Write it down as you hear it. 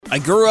I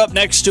grew up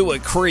next to a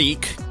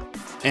creek,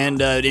 and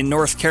in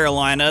North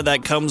Carolina,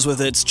 that comes with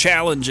its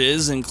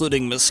challenges,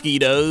 including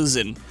mosquitoes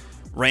and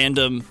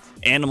random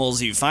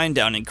animals you find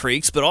down in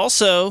creeks, but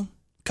also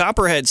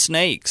copperhead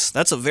snakes.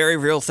 That's a very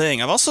real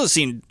thing. I've also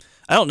seen,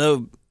 I don't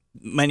know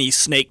many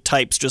snake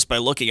types just by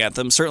looking at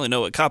them. Certainly know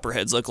what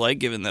copperheads look like,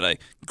 given that I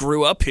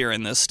grew up here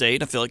in this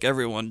state. I feel like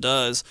everyone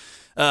does.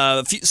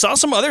 Saw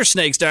some other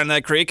snakes down in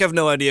that creek. I have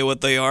no idea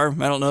what they are.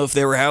 I don't know if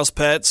they were house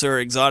pets or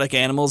exotic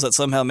animals that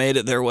somehow made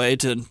it their way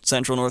to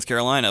central North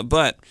Carolina.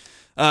 But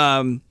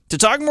to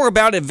talk more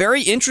about a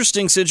very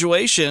interesting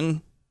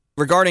situation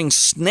regarding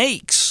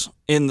snakes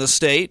in the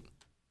state,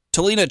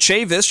 Talena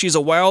Chavis, she's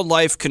a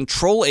wildlife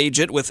control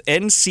agent with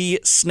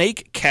NC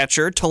Snake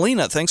Catcher.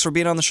 Talena, thanks for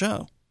being on the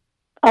show.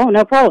 Oh,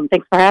 no problem.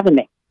 Thanks for having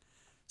me.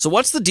 So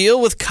what's the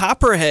deal with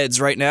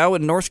copperheads right now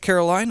in North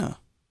Carolina?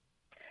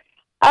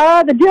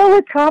 The deal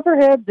with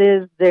copperheads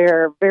is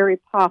they're very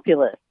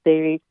populous.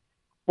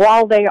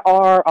 While they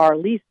are our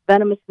least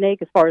venomous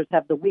snake as far as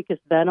have the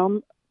weakest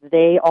venom,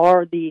 they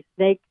are the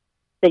snake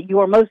that you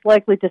are most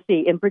likely to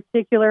see, in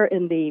particular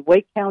in the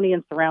Wake County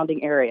and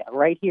surrounding area,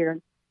 right here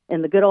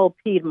in the good old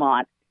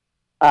Piedmont.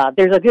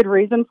 There's a good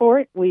reason for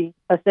it. We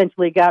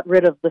essentially got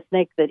rid of the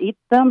snake that eats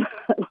them.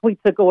 We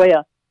took away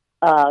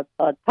a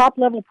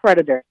top-level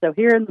predator. So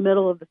here in the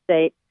middle of the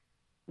state,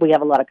 we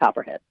have a lot of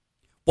copperheads.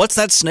 What's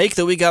that snake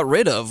that we got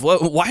rid of?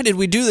 Why did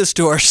we do this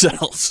to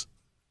ourselves?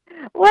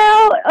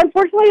 Well,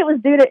 unfortunately, it was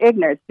due to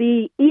ignorance.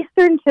 The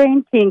eastern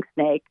chain king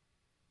snake,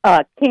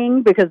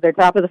 king because they're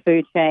top of the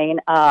food chain,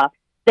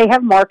 they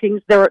have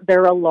markings.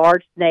 They're a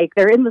large snake.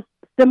 They're in the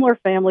similar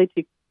family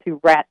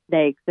to rat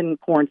snakes and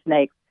corn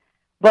snakes.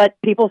 But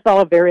people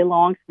saw a very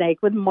long snake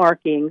with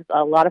markings.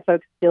 A lot of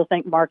folks still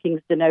think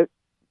markings denote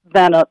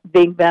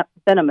being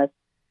venomous.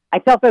 I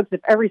tell folks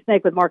if every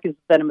snake with markings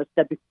is venomous,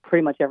 that'd be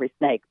pretty much every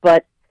snake.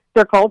 But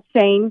they're called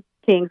chain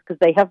kings because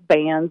they have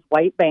bands,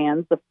 white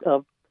bands,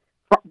 of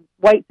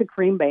white to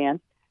cream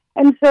bands.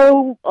 And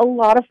so a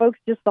lot of folks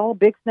just saw a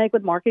big snake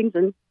with markings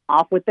and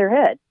off with their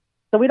head.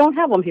 So we don't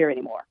have them here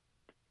anymore.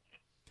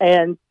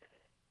 And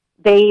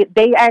they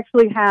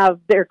actually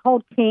they're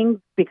called kings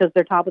because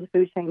they're top of the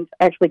food chain,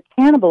 actually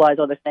cannibalize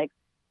other snakes.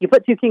 You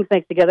put two king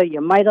snakes together,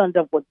 you might end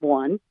up with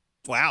one.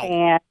 Wow.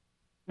 And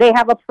they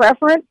have a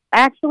preference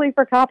actually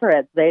for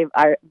copperheads. They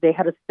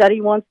had a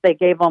study once. They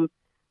gave them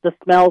the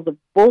smells of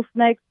bull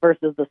snakes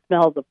versus the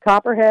smells of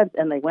copperheads,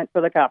 and they went for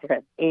the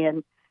copperheads.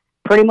 And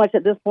pretty much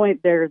at this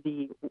point, they're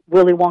the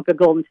Willy Wonka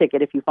golden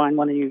ticket if you find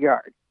one in your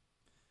yard.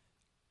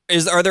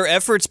 Are there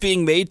efforts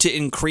being made to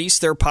increase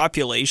their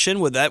population?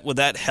 Would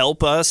that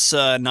help us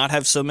not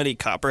have so many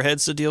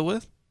copperheads to deal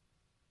with?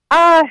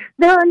 There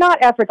are not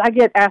efforts. I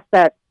get asked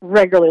that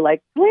regularly,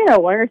 like, Talena,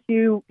 why aren't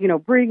you,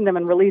 breeding them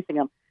and releasing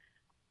them?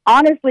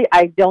 Honestly,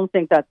 I don't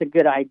think that's a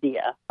good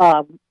idea.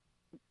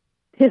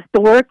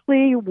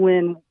 Historically,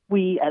 when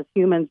we as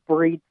humans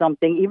breed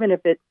something, even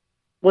if it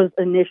was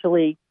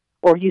initially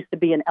or used to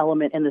be an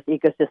element in this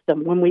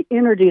ecosystem, when we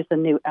introduce a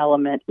new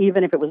element,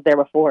 even if it was there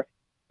before,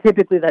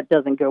 typically that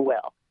doesn't go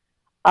well.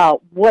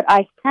 What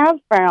I have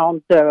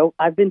found, though,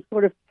 I've been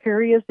sort of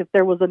curious if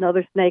there was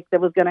another snake that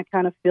was going to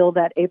kind of fill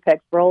that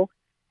apex role.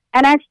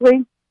 And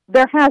actually,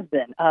 there has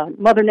been.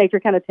 Mother Nature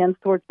kind of tends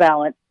towards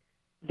balance.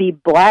 The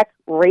black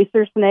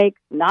racer snake,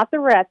 not the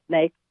rat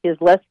snake, his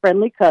less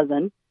friendly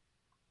cousin,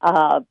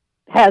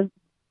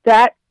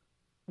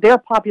 their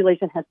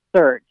population has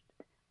surged.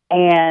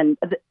 And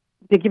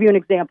to give you an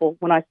example,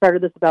 when I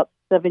started this about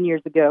 7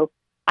 years ago,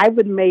 I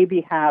would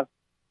maybe have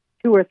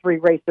 2 or 3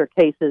 racer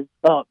cases,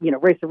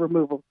 racer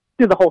removal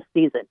through the whole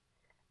season.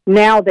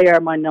 Now they are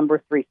my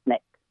number 3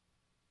 snake.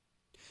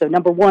 So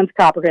number 1's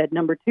copperhead,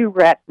 number 2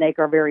 rat snake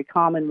are a very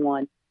common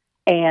one.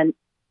 And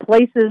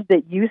places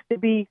that used to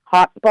be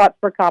hot spots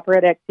for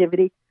copperhead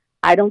activity,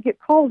 I don't get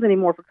calls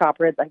anymore for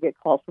copperheads. I get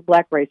calls for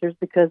black racers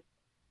because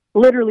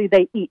literally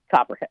they eat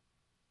copperheads.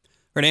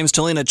 Her name's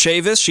Talena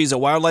Chavis. She's a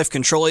wildlife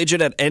control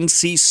agent at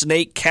NC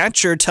Snake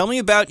Catcher. Tell me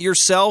about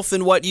yourself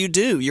and what you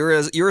do. You're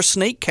a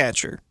snake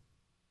catcher.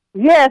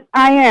 Yes,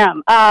 I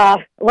am. A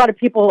lot of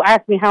people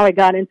ask me how I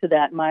got into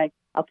that.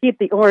 I'll keep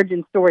the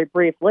origin story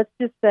brief. Let's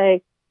just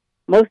say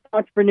most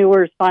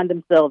entrepreneurs find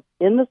themselves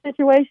in the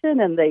situation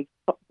and they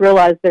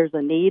realize there's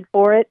a need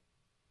for it.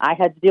 I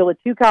had to deal with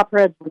 2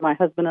 copperheads when my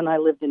husband and I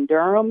lived in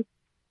Durham,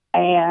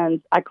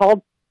 and I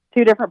called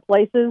 2 different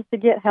places to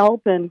get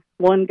help, and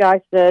one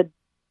guy said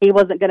he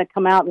wasn't going to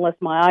come out unless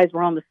my eyes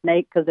were on the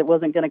snake because it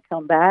wasn't going to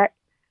come back.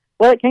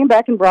 Well, it came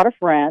back and brought a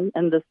friend,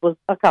 and this was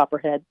a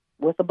copperhead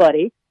with a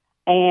buddy.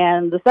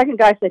 And the second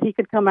guy said he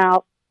could come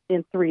out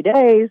in 3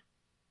 days.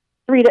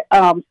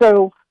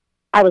 So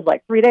I was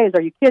like, 3 days?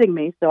 Are you kidding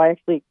me? So I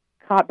actually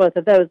caught both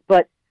of those.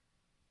 But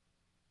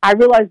I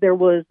realized there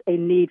was a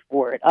need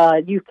for it.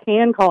 You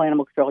can call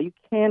animal control. You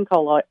can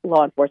call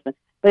law enforcement.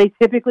 But they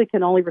typically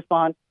can only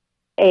respond,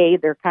 A,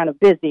 they're kind of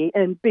busy,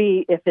 and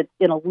B, if it's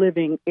in a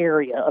living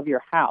area of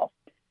your house.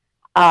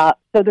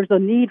 So there's a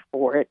need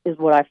for it, is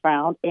what I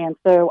found. And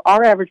so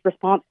our average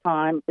response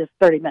time is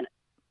 30 minutes.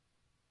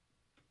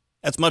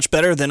 That's much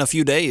better than a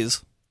few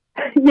days.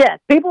 Yes,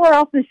 people are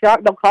often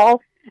shocked. They'll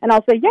call and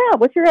I'll say, "Yeah,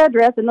 what's your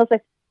address?" And they'll say,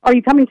 "Are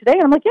you coming today?"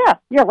 And I'm like,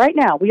 "Yeah, right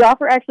now." We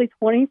offer actually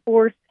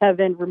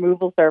 24/7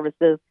 removal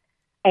services,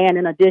 and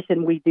in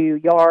addition, we do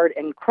yard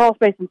and crawl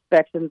space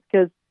inspections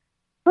because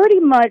pretty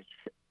much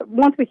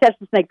once we catch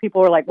the snake,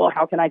 people are like, "Well,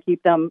 how can I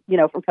keep them,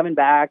 from coming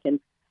back?"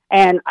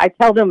 And I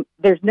tell them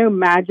there's no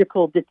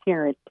magical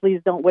deterrent.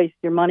 Please don't waste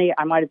your money.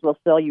 I might as well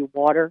sell you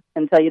water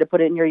and tell you to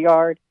put it in your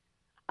yard.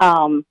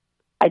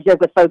 I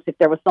joke with folks, if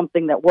there was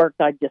something that worked,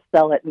 I'd just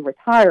sell it and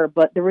retire.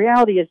 But the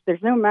reality is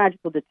there's no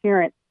magical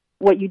deterrent.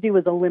 What you do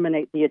is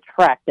eliminate the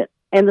attractant.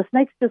 And the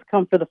snakes just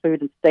come for the food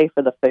and stay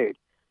for the food.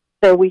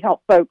 So we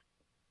help folks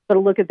sort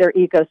of look at their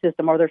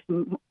ecosystem. Are there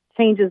some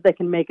changes they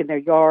can make in their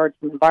yard,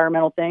 some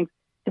environmental things,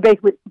 to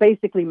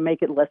basically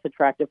make it less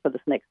attractive for the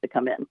snakes to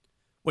come in.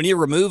 When you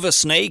remove a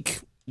snake,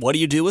 what do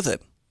you do with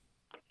it?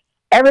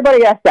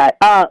 Everybody asks that.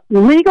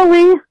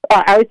 Legally,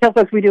 I always tell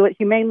folks we do it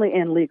humanely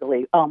and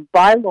legally.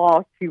 By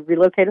law, to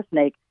relocate a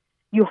snake,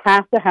 you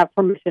have to have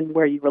permission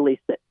where you release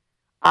it.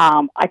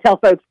 I tell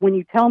folks, when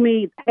you tell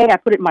me, hey, I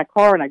put it in my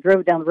car and I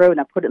drove it down the road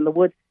and I put it in the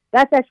woods,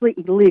 that's actually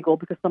illegal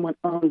because someone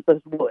owns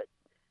those woods.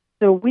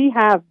 So we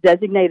have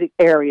designated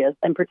areas.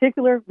 In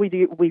particular,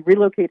 we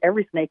relocate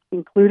every snake,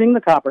 including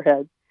the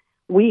copperheads.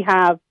 We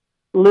have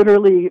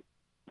literally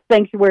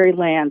sanctuary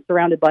land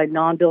surrounded by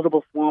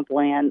non-buildable swamp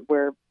land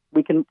where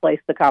we can place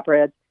the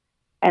copperheads.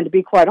 And to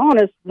be quite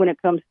honest, when it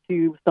comes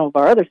to some of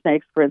our other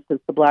snakes, for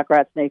instance, the black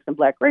rat snakes and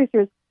black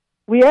racers,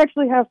 we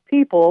actually have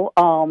people,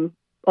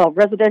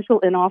 residential,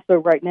 and also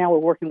right now we're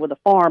working with a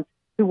farm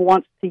who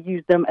wants to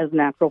use them as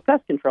natural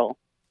pest control.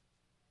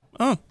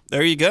 Oh,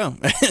 there you go.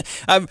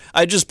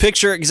 I just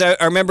picture, because I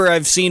remember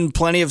I've seen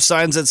plenty of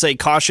signs that say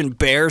caution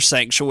bear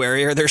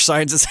sanctuary. Are there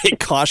signs that say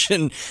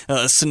caution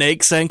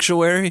snake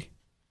sanctuary?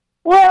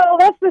 Well,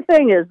 that's the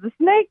thing is the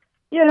snakes,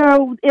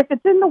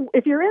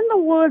 if you're in the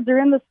woods or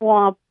in the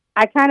swamp,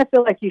 I kind of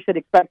feel like you should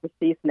expect to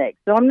see snakes.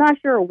 So I'm not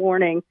sure a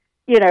warning,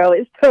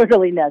 is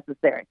totally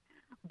necessary.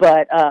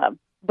 But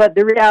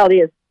the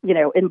reality is,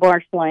 in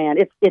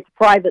marshland, it's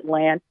private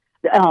land.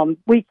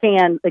 We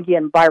can,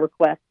 again, by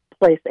request,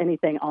 place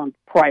anything on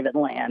private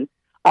land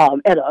at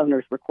an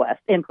owner's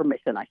request and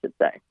permission, I should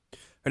say.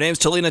 Her name's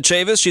Talena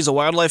Chavis. She's a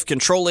wildlife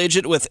control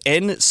agent with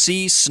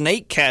NC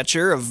Snake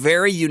Catcher, a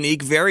very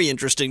unique, very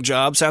interesting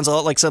job. Sounds a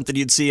lot like something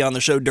you'd see on the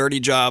show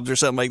Dirty Jobs or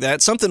something like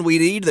that. Something we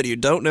need that you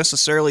don't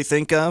necessarily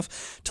think of.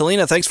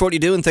 Talena, thanks for what you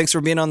do and thanks for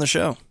being on the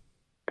show.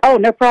 Oh,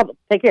 no problem.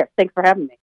 Take care. Thanks for having me.